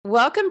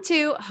Welcome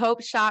to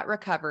Hope Shot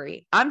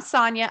Recovery. I'm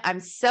Sonia.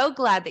 I'm so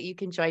glad that you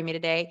can join me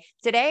today.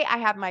 Today, I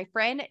have my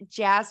friend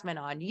Jazmine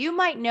on. You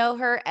might know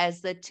her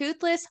as the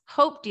Toothless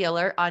Hope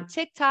Dealer on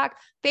TikTok,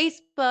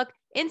 Facebook,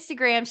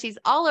 Instagram. She's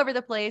all over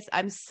the place.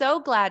 I'm so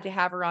glad to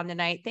have her on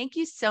tonight. Thank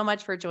you so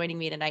much for joining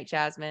me tonight,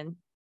 Jazmine.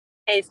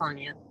 Hey,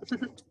 Sonia.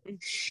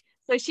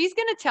 So she's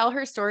going to tell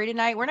her story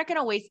tonight. We're not going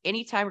to waste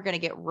any time. We're going to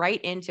get right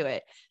into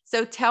it.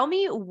 So tell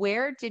me,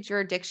 where did your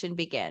addiction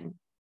begin?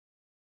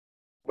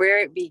 Where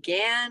it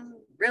began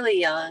really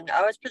young.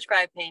 I was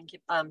prescribed pain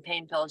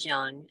pills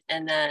young,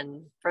 and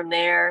then from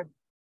there,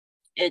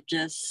 it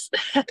just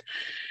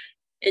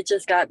it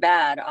just got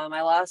bad.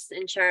 I lost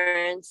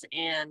insurance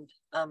and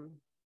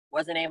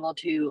wasn't able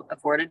to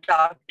afford a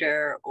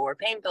doctor or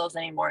pain pills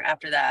anymore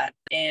after that.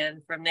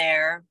 And from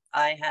there,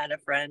 I had a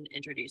friend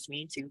introduce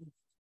me to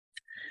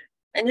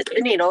a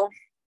needle,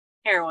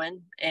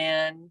 heroin,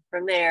 and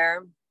from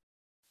there,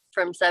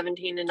 from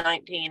 17 to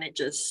 19,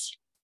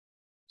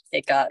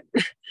 it got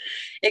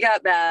it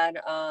got bad.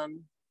 I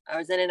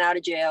was in and out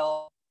of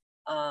jail.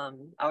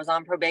 I was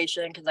on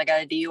probation because I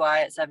got a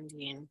DUI at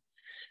 17,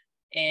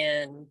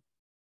 and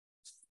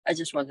I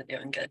just wasn't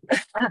doing good.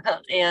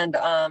 And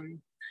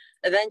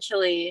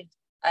eventually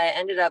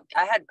I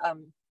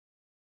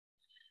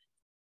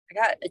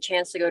got a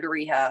chance to go to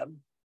rehab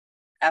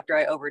after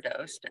I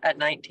overdosed at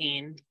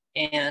 19.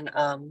 And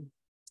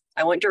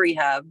I went to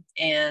rehab,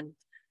 and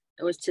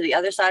it was to the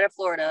other side of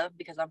Florida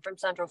because I'm from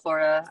Central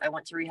Florida. I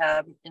went to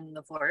rehab in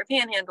the Florida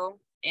Panhandle,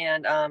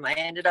 and I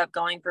ended up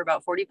going for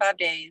about 45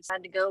 days. I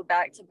had to go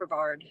back to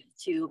Brevard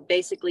to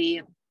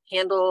basically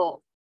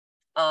handle,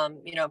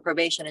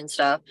 probation and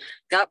stuff.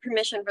 Got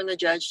permission from the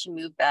judge to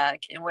move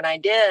back. And when I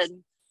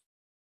did,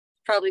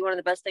 probably one of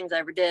the best things I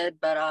ever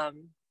did, but I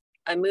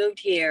moved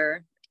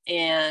here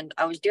and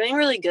I was doing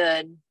really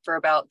good for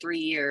about 3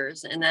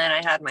 years. And then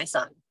I had my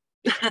son.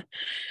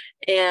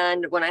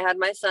 And when I had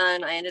my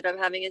son, I ended up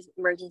having an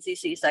emergency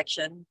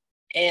C-section.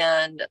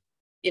 And,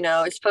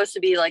 it's supposed to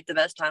be like the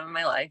best time of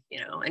my life,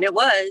 and it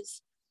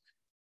was.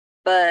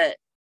 But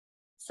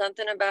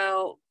something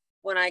about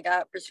when I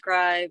got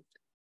prescribed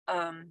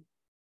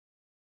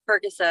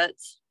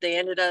Percocets, they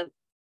ended up,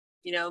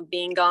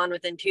 being gone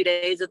within 2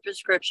 days of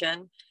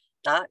prescription.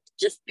 Not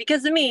just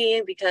because of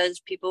me, because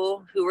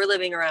people who were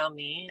living around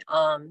me.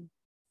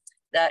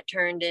 That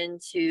turned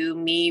into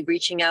me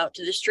reaching out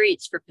to the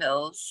streets for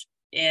pills.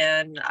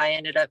 And I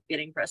ended up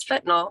getting pressed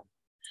fentanyl,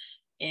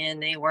 and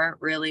they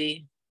weren't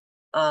really,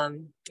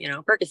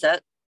 Percocet.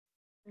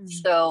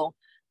 So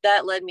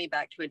that led me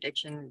back to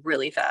addiction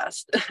really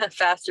fast,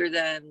 faster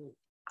than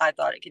I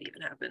thought it could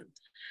even happen.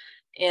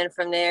 And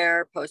from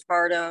there,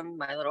 postpartum,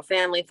 my little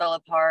family fell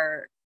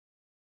apart,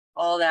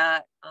 all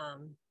that.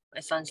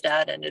 My son's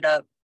dad ended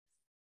up,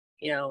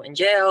 in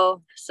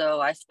jail. So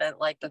I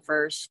spent like the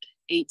first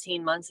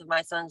 18 months of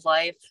my son's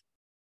life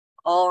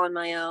all on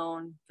my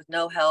own with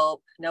no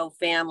help, no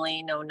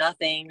family, no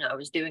nothing. I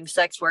was doing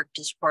sex work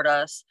to support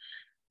us.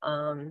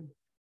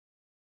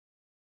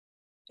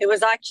 It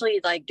was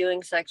actually like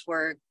doing sex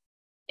work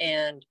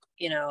and,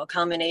 a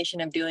combination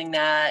of doing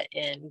that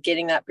and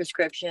getting that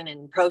prescription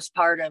and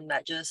postpartum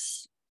that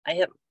just,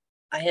 I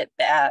hit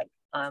bad.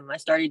 I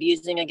started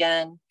using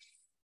again.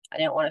 I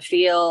didn't want to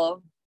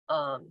feel.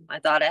 I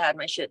thought I had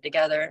my shit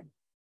together.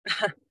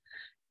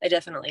 I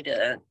definitely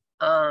didn't.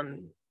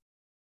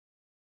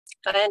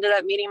 I ended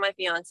up meeting my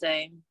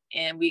fiance,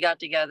 and we got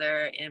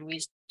together and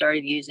we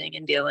started using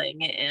and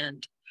dealing,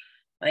 and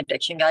my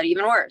addiction got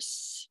even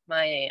worse.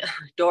 My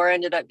door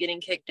ended up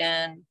getting kicked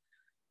in.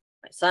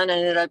 My son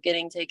ended up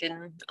getting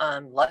taken.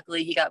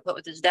 Luckily, he got put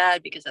with his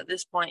dad because at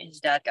this point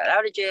his dad got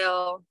out of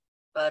jail.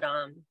 But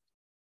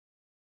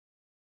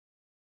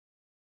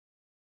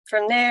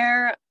from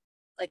there,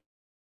 like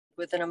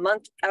within a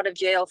month out of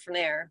jail from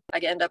there, I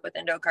end up with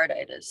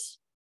endocarditis.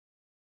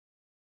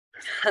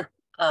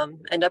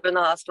 End up in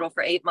the hospital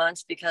for 8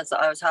 months because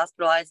I was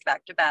hospitalized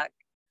back to back.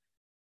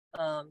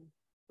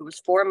 It was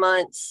 4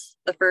 months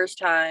the first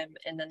time,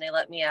 and then they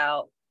let me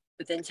out.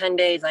 Within 10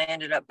 days, I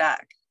ended up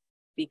back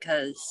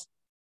because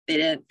they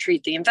didn't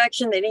treat the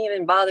infection. They didn't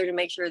even bother to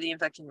make sure the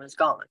infection was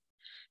gone.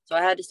 So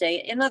I had to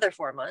stay another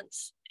 4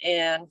 months.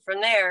 And from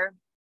there,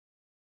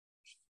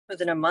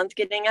 within a month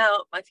getting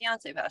out, my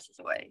fiance passes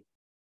away.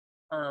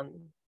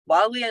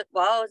 While I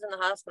was in the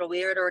hospital, we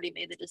had already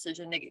made the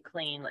decision to get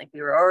clean. Like,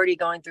 we were already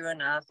going through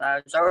enough.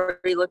 I was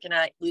already looking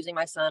at losing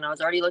my son. I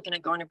was already looking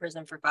at going to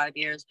prison for 5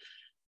 years.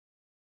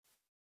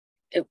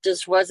 It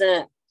just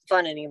wasn't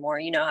fun anymore.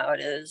 You know how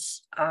it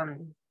is. A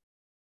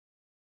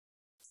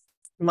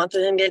month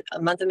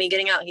of me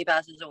getting out, he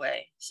passes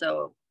away.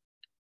 So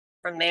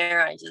from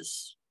there, I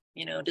just,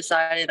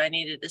 decided I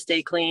needed to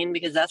stay clean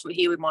because that's what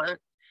he would want.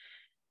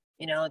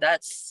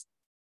 It's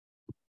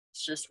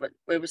just what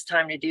it was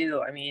time to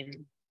do. I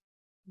mean,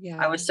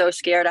 Yeah. I was so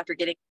scared after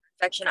getting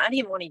infection. I didn't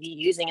even want to be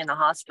using in the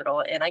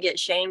hospital, and I get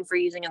shamed for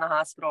using in the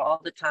hospital all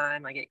the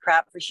time. I get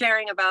crap for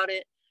sharing about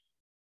it,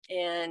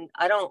 and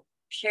I don't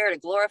share to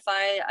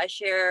glorify it. I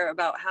share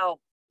about how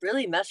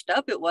really messed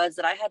up it was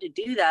that I had to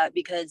do that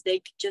because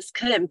they just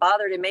couldn't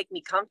bother to make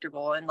me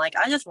comfortable. And like,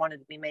 I just wanted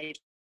to be made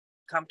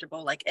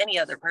comfortable like any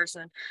other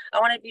person. I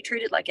wanted to be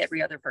treated like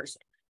every other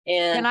person.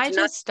 Can And I to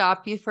not, just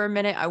stop you for a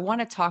minute? I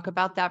want to talk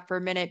about that for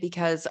a minute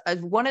because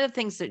one of the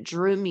things that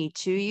drew me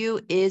to you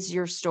is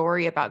your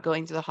story about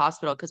going to the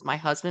hospital because my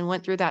husband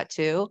went through that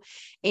too.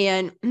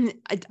 And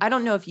I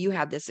don't know if you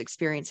had this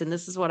experience, and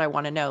this is what I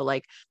want to know.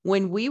 Like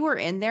when we were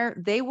in there,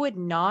 they would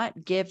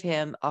not give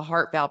him a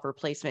heart valve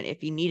replacement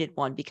if he needed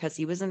one because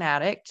he was an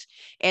addict,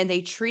 and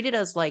they treated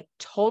us like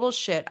total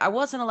shit. I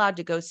wasn't allowed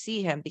to go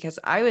see him because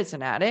I was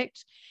an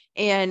addict.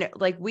 And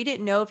like we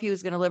didn't know if he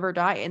was going to live or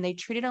die, and they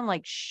treated him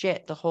like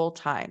shit the whole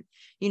time.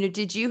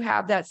 Did you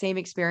have that same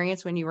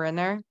experience when you were in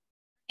there?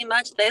 pretty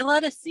much they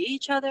let us see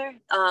each other.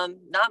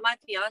 Not my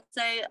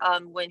fiance.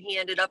 When he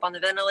ended up on the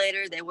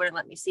ventilator, they wouldn't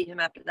let me see him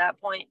after that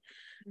point,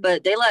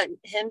 but they let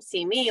him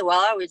see me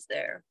while I was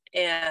there.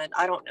 And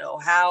I don't know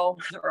how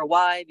or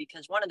why,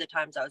 because one of the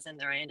times I was in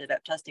there, I ended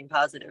up testing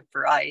positive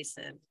for ice,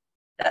 and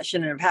that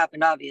shouldn't have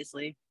happened,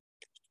 obviously.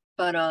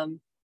 But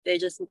they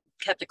just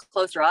kept a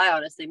closer eye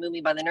on us. They moved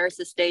me by the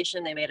nurses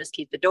station. They made us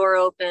keep the door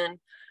open.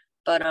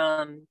 But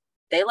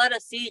they let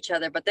us see each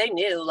other, but they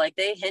knew, like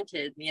they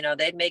hinted,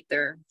 they'd make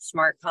their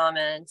smart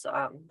comments.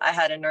 I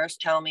had a nurse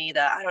tell me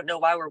that I don't know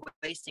why we're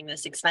wasting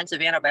this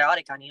expensive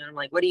antibiotic on you. And I'm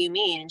like, what do you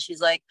mean? And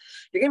she's like,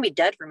 you're gonna be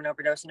dead from an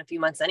overdose in a few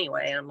months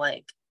anyway. And I'm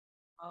like,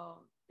 oh,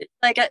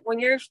 like when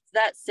you're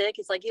that sick,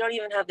 it's like you don't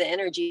even have the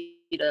energy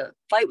to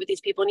fight with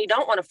these people, and you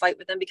don't want to fight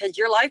with them because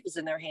your life is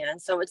in their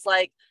hands. So it's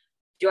like,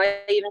 do I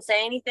even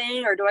say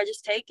anything or do I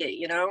just take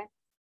it,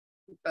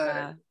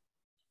 But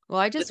Well,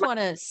 I with just my, want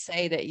to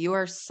say that you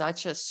are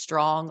such a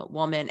strong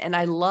woman, and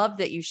I love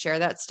that you share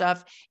that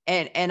stuff,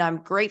 and I'm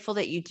grateful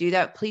that you do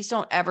that. Please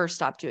don't ever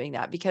stop doing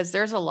that because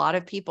there's a lot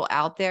of people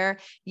out there.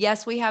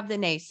 Yes, we have the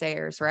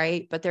naysayers,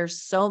 right? But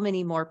there's so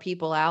many more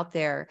people out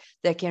there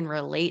that can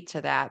relate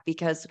to that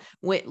because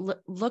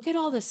look at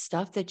all the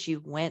stuff that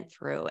you went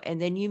through,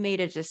 and then you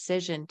made a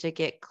decision to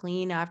get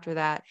clean after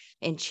that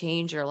and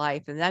change your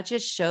life, and that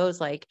just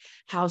shows like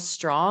how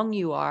strong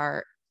you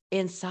are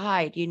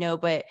inside,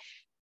 but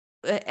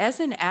as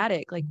an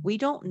addict, like we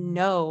don't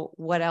know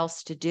what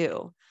else to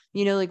do.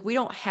 Like we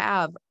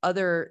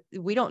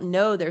don't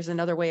know there's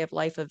another way of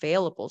life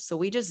available. So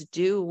we just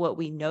do what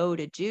we know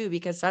to do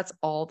because that's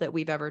all that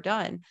we've ever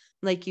done.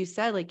 Like you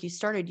said, like you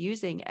started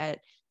using at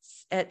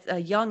a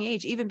young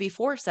age, even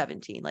before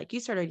 17, like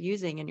you started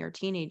using in your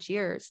teenage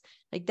years.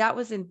 Like that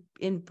was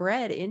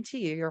inbred into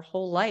you your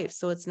whole life.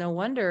 So it's no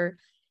wonder.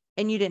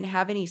 And you didn't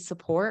have any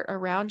support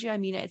around you. I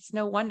mean, it's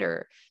no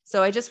wonder.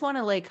 So I just want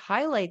to like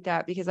highlight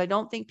that because I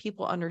don't think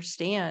people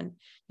understand,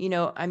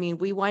 I mean,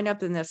 we wind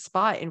up in this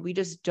spot and we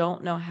just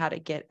don't know how to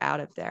get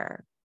out of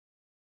there.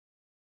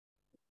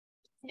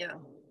 yeah.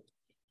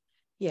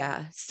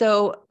 Yeah.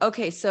 So,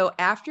 okay. So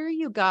after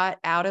you got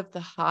out of the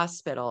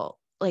hospital,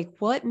 like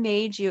what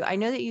made you, I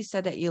know that you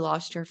said that you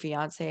lost your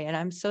fiance, and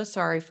I'm so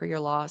sorry for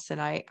your loss.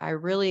 And I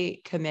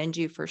really commend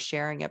you for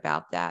sharing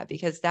about that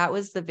because that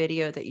was the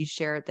video that you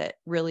shared that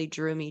really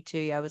drew me to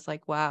you. I was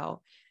like,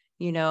 wow,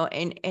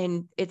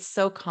 and it's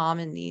so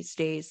common these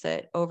days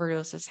that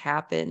overdoses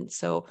happen.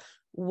 So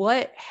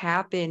what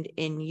happened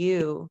in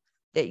you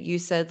that you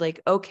said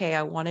like, okay,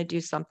 I want to do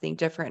something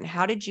different?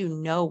 How did you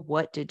know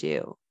what to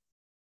do?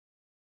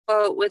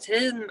 Well, with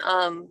him,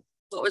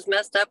 what was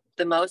messed up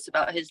the most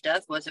about his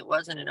death was it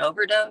wasn't an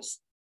overdose.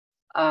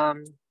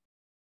 Um,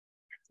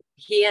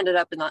 he ended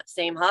up in that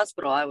same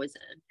hospital I was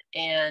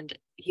in, and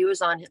he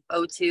was on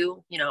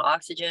O2,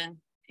 oxygen,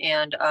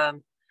 and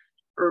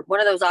or one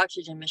of those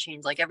oxygen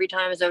machines. Like every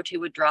time his O2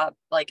 would drop,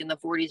 like in the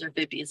 40s or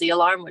 50s, the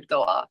alarm would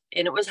go off,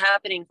 and it was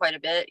happening quite a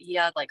bit. He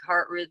had like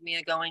heart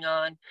rhythmia going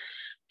on,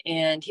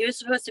 and he was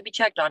supposed to be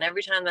checked on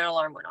every time that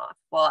alarm went off.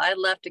 Well, I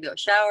left to go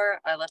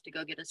shower. I left to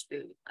go get his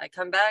food. I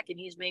come back and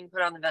he's being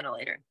put on the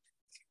ventilator.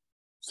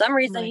 For some Oh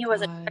reason my he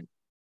wasn't God.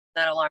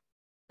 that alarm.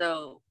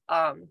 So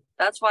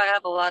that's why I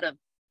have a lot of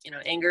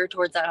anger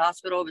towards that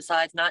hospital.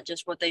 Besides not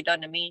just what they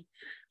done to me,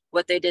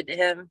 what they did to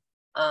him.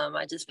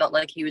 I just felt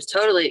like he was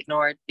totally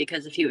ignored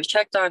because if he was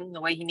checked on the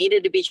way he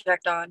needed to be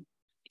checked on,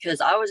 because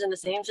I was in the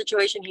same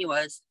situation he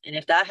was, and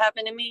if that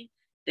happened to me,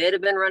 they'd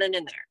have been running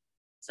in there.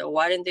 So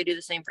why didn't they do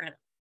the same for him?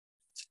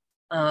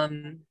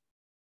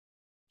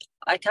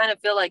 I kind of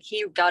feel like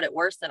he got it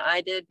worse than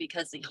I did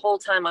because the whole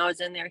time I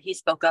was in there, he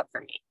spoke up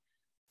for me.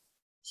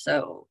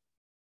 So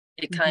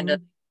it kind of,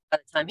 Mhm. by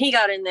the time he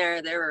got in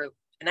there, they were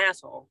an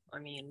asshole. I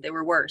mean, they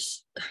were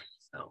worse.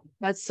 So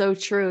That's so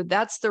true.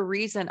 That's the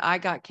reason I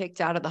got kicked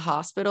out of the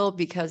hospital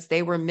because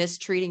they were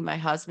mistreating my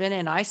husband,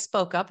 and I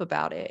spoke up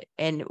about it.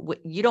 And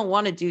you don't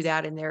want to do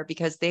that in there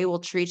because they will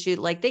treat you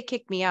like they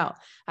kicked me out.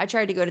 I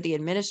tried to go to the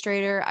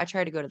administrator. I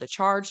tried to go to the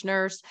charge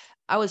nurse.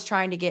 I was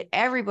trying to get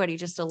everybody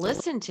just to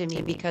listen to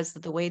me because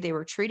of the way they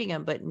were treating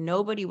him, but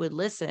nobody would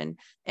listen.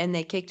 And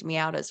they kicked me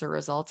out as a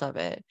result of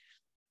it.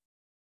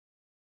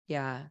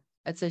 Yeah,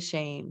 it's a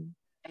shame.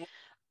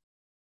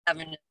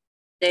 having to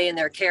stay in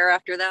their care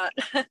after that,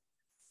 it's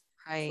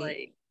Right.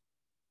 like,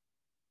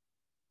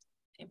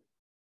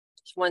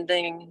 it's one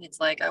thing. It's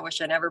like, I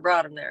wish I never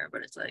brought him there,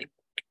 but it's like,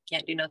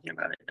 can't do nothing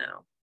about it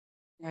now.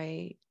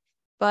 Right.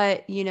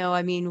 But,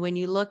 I mean, when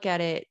you look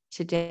at it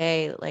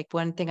today, like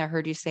one thing I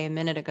heard you say a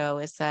minute ago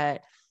is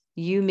that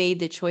you made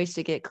the choice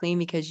to get clean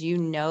because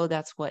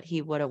that's what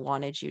he would have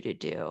wanted you to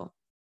do.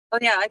 Oh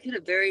yeah, I could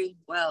have very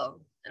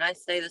well, and I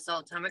say this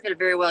all the time, I could have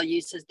very well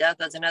used his death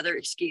as another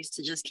excuse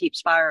to just keep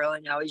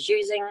spiraling. I was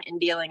using and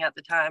dealing at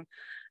the time.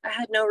 I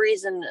had no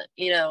reason,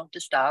 to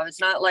stop. It's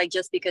not like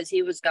just because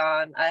he was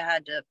gone, I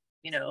had to,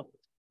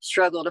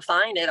 struggle to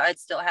find it. I'd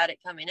still had it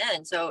coming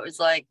in. So it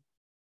was like,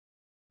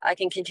 I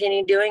can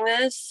continue doing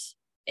this.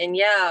 And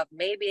yeah,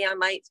 maybe I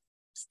might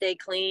stay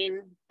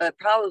clean, but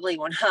probably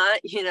will not,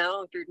 if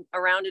you're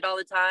around it all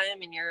the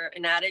time and you're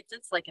an addict,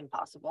 it's like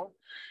impossible.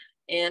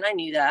 And I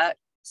knew that.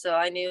 So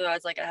I knew, I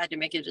was like, I had to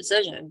make a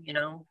decision,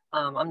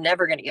 I'm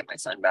never going to get my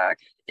son back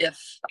if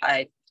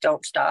I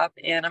don't stop,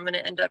 and I'm going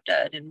to end up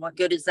dead. And what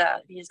good is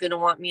that? He's going to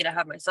want me to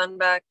have my son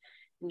back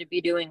and to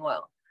be doing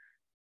well.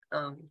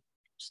 So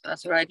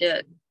that's what I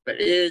did. But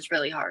it is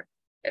really hard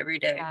every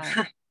day.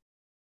 Yeah.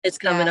 It's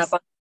coming Yes. up on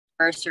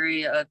the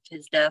anniversary of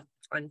his death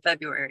on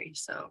February.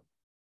 So,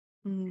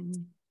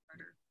 Mhm.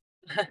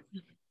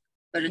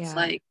 but it's Yeah.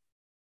 like,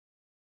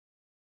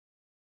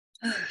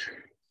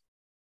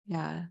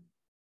 Yeah.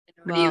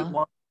 what do you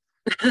want?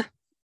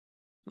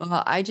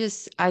 Well, I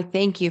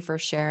thank you for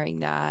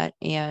sharing that.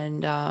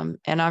 And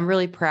I'm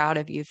really proud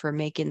of you for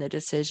making the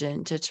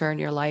decision to turn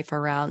your life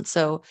around.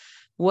 So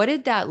what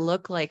did that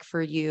look like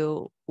for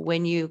you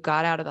when you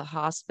got out of the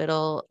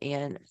hospital?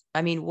 And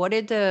I mean, what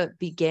did the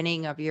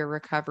beginning of your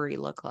recovery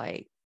look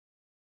like?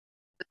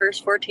 The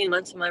first 14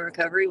 months of my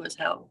recovery was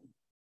hell.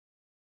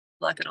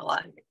 I'm not gonna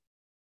lie.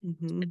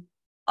 Mm-hmm.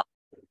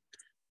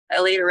 I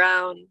laid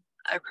around,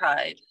 I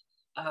cried.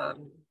 I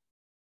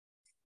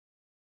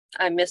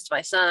missed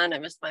my son, I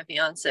missed my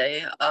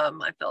fiance.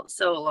 I felt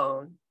so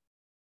alone.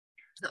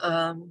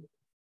 But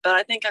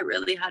I think I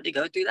really had to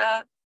go through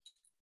that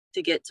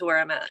to get to where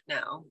I'm at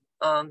now.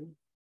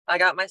 I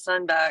got my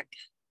son back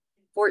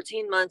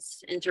 14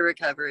 months into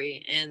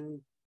recovery,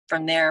 and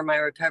from there my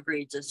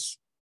recovery just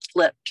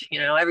flipped.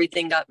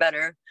 Everything got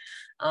better.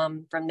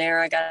 From there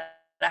I got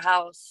a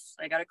house,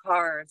 I got a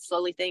car.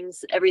 Slowly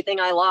everything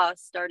I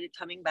lost started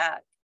coming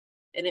back,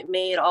 and it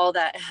made all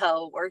that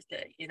hell worth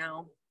it.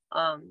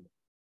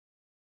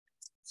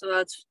 So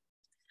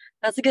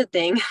that's a good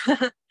thing.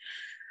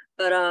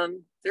 But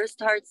there's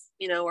parts,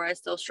 where I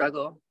still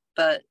struggle,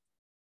 but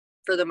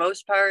for the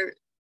most part,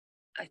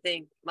 I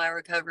think my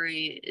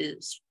recovery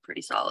is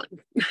pretty solid.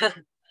 Yeah,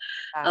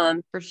 for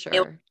And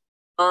sure.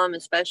 mom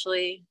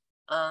especially,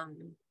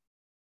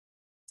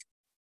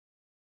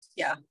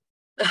 yeah,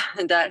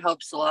 that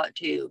helps a lot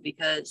too,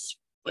 because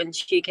when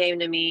she came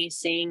to me,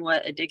 seeing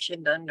what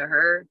addiction done to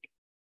her,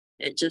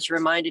 it just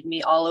reminded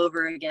me all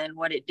over again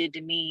what it did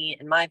to me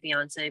and my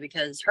fiance,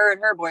 because her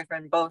and her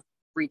boyfriend both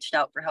reached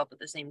out for help at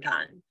the same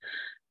time.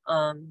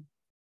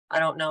 I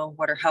don't know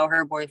how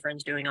her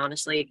boyfriend's doing,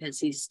 honestly, because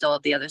he's still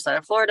at the other side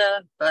of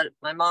Florida. But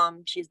my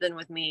mom, she's been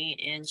with me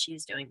and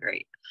she's doing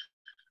great.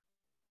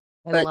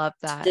 I But love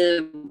that.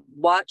 to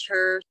watch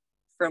her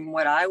from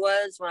what I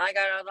was when I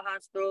got out of the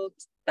hospital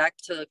back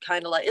to it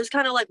was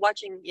kind of like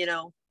watching,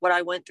 what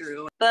I went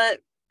through. But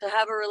to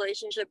have a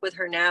relationship with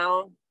her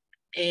now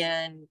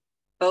and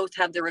both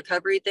have the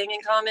recovery thing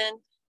in common,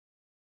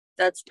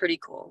 that's pretty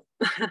cool.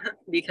 Yeah.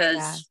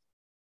 Because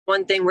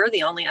one thing, we're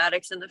the only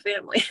addicts in the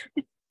family.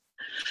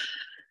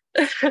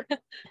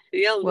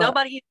 Well,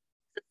 Nobody eats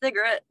a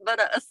cigarette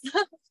but us.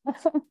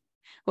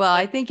 well,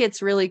 I think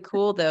it's really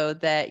cool though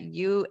that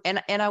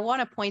and I want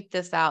to point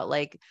this out.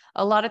 Like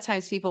a lot of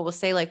times people will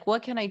say, like,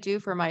 what can I do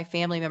for my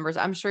family members?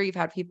 I'm sure you've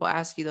had people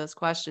ask you those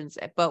questions,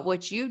 but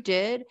what you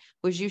did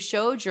was you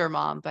showed your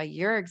mom by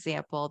your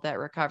example that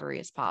recovery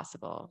is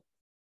possible.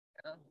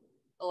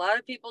 A lot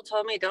of people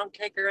told me, don't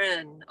take her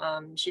in.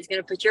 She's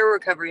going to put your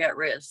recovery at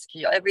risk.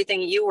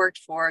 Everything you worked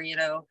for,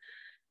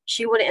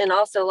 she wouldn't. And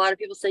also a lot of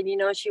people said,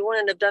 she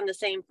wouldn't have done the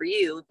same for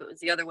you if it was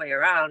the other way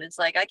around. It's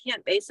like, I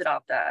can't base it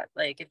off that.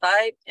 Like, if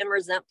I am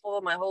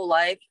resentful my whole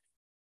life,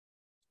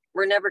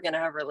 we're never going to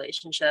have a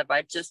relationship.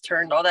 I just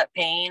turned all that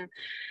pain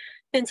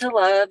into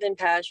love and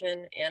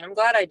passion. And I'm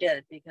glad I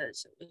did,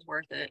 because it was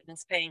worth it and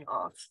it's paying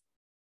off.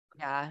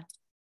 Yeah.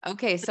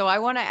 Okay, so I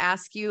want to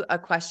ask you a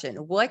question.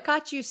 What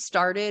got you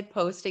started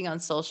posting on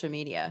social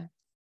media?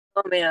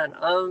 Oh man,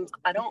 I don't,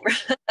 I don't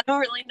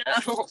really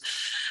know.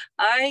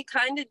 I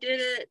kind of did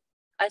it.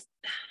 It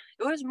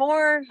was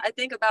more, I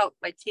think, about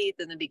my teeth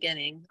in the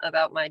beginning,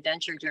 about my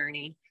denture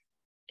journey,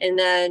 and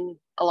then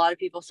a lot of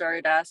people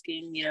started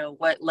asking,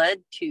 what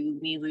led to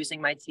me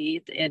losing my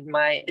teeth, and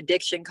my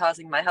addiction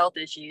causing my health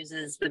issues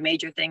is the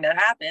major thing that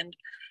happened.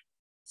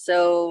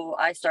 So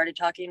I started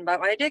talking about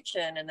my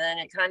addiction, and then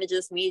it kind of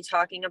just me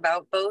talking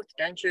about both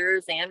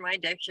dentures and my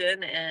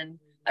addiction. And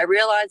I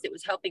realized it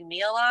was helping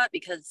me a lot,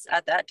 because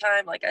at that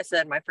time, like I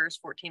said, my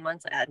first 14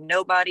 months, I had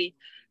nobody.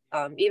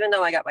 Even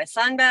though I got my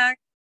son back,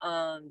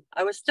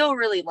 I was still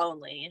really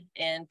lonely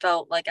and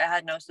felt like I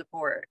had no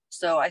support.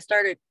 So I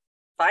started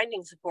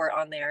finding support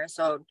on there.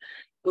 So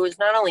it was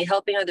not only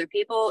helping other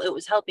people, it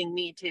was helping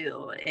me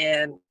too.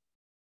 And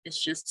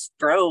it's just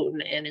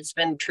grown, and it's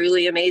been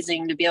truly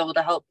amazing to be able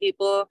to help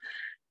people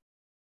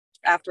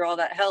after all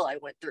that hell I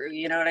went through.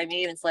 You know what I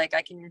mean? It's like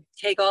I can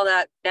take all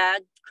that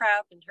bad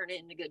crap and turn it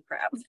into good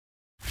crap.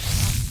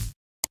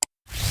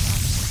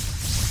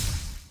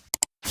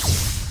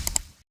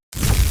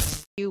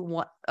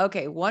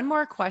 Okay, one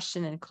more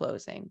question in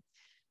closing.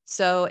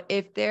 So,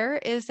 if there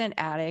is an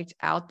addict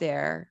out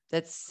there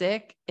that's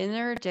sick in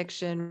their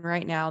addiction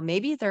right now,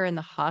 maybe they're in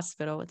the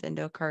hospital with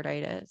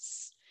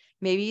endocarditis,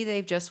 maybe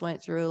they've just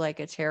went through like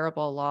a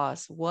terrible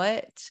loss,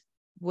 what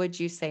would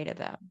you say to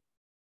them?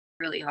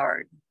 Really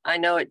hard. I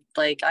know it,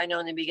 like, I know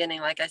in the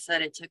beginning, like I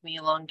said, it took me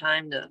a long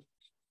time to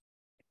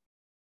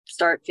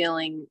start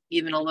feeling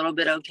even a little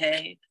bit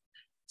okay.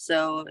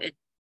 So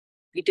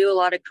we do a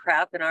lot of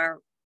crap in our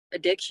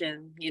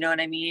addiction, you know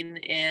what I mean?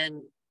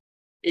 And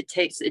it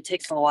takes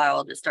a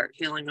while to start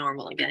feeling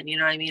normal again. You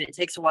know what I mean? It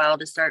takes a while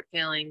to start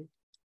feeling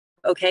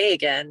okay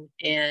again.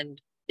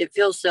 And it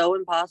feels so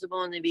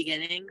impossible in the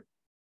beginning.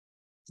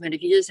 But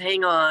if you just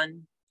hang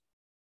on,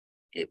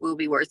 it will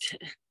be worth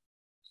it.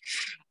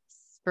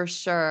 For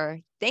sure.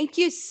 Thank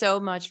you so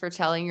much for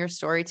telling your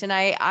story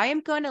tonight. I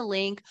am going to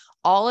link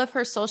all of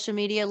her social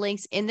media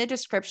links in the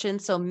description.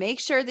 So make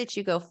sure that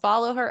you go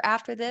follow her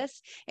after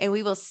this, and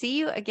we will see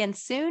you again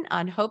soon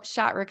on Hope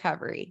Shot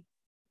Recovery.